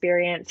less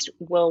experienced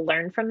will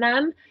learn from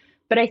them.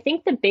 But I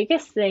think the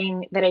biggest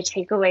thing that I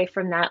take away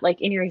from that, like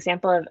in your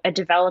example of a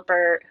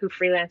developer who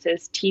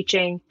freelances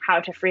teaching how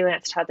to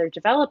freelance to other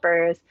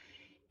developers,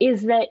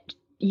 is that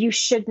you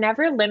should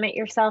never limit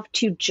yourself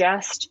to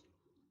just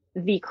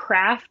the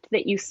craft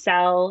that you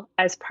sell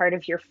as part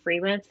of your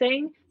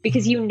freelancing,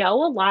 because you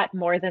know a lot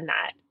more than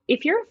that.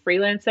 If you're a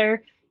freelancer,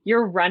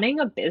 you're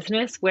running a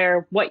business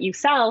where what you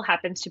sell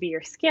happens to be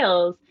your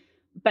skills.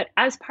 But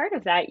as part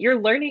of that,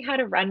 you're learning how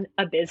to run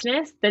a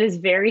business that is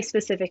very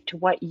specific to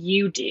what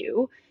you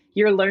do.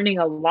 You're learning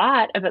a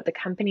lot about the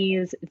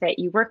companies that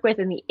you work with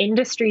and the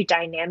industry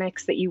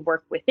dynamics that you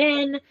work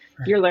within.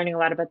 Right. You're learning a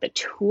lot about the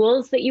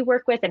tools that you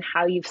work with and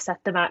how you've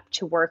set them up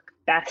to work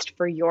best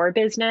for your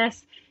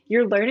business.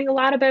 You're learning a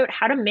lot about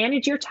how to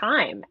manage your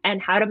time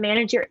and how to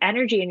manage your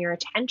energy and your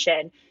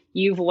attention.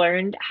 You've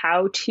learned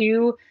how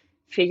to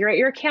figure out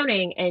your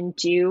accounting and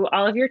do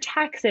all of your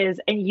taxes,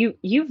 and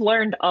you've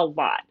learned a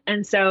lot.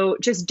 And so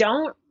just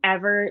don't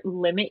ever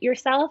limit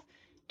yourself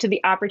to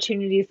the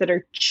opportunities that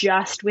are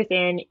just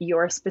within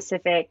your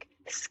specific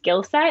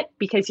skill set,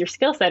 because your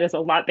skill set is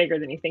a lot bigger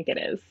than you think it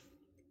is.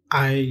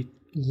 I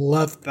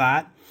love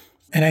that.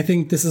 And I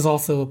think this is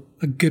also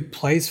a good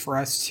place for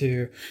us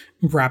to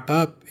wrap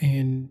up.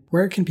 And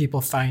where can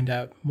people find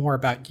out more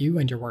about you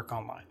and your work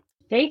online?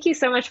 Thank you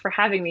so much for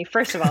having me.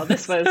 First of all,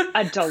 this was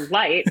a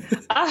delight.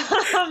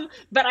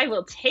 But I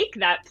will take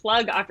that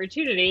plug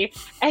opportunity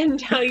and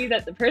tell you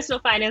that the personal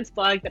finance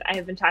blog that I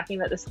have been talking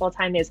about this whole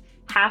time is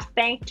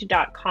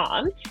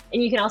halfbanked.com.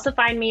 And you can also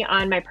find me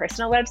on my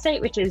personal website,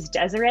 which is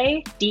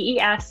Desirae,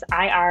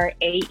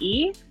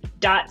 DESIRAE.ca,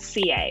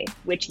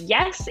 which,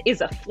 yes,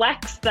 is a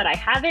flex that I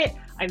have it.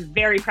 I'm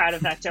very proud of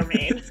that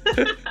domain.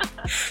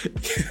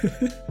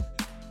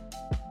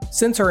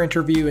 Since our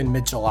interview in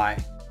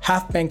mid-July,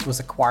 Half-Banked was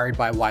acquired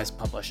by Wise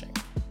Publishing.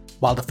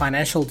 While the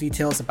financial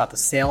details about the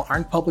sale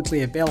aren't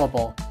publicly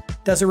available,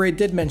 Desirae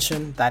did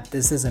mention that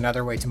this is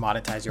another way to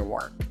monetize your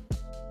work.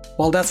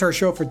 Well, that's our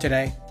show for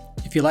today.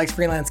 If you like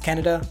Freelance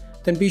Canada,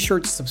 then be sure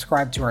to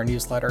subscribe to our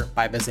newsletter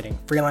by visiting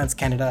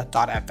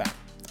freelancecanada.fm.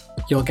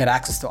 You'll get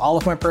access to all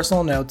of my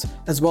personal notes,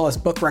 as well as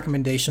book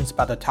recommendations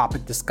about the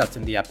topic discussed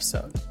in the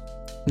episode.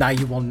 Now,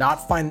 you will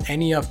not find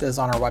any of this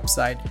on our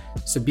website,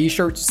 so be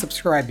sure to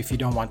subscribe if you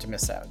don't want to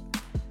miss out.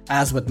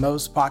 As with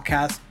most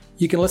podcasts,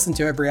 you can listen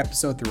to every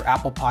episode through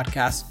Apple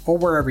Podcasts or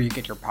wherever you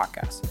get your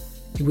podcasts.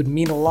 It would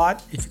mean a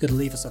lot if you could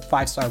leave us a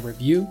 5-star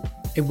review.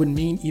 It would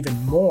mean even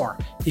more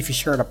if you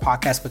shared a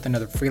podcast with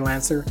another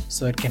freelancer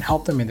so it can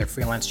help them in their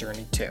freelance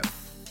journey too.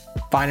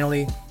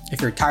 Finally, if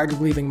you're tired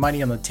of leaving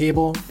money on the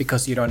table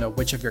because you don't know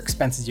which of your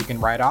expenses you can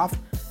write off,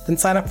 then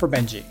sign up for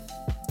Benji.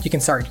 You can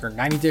start your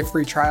 90-day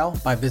free trial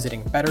by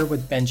visiting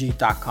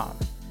betterwithbenji.com,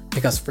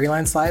 because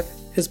freelance life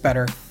is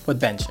better with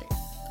Benji.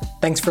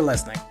 Thanks for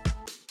listening.